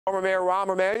Former Mayor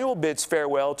Rahm Emanuel bids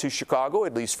farewell to Chicago,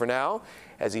 at least for now,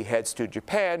 as he heads to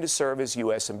Japan to serve as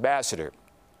U.S. ambassador.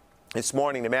 This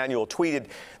morning, Emanuel tweeted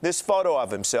this photo of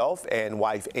himself and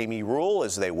wife Amy Rule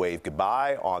as they wave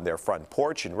goodbye on their front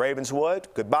porch in Ravenswood.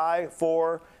 "Goodbye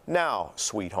for now,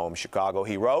 sweet home Chicago,"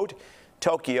 he wrote.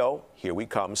 "Tokyo, here we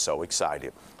come, so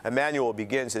excited." Emanuel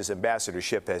begins his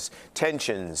ambassadorship as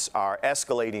tensions are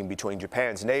escalating between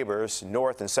Japan's neighbors,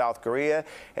 North and South Korea,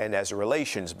 and as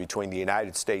relations between the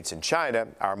United States and China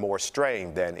are more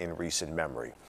strained than in recent memory.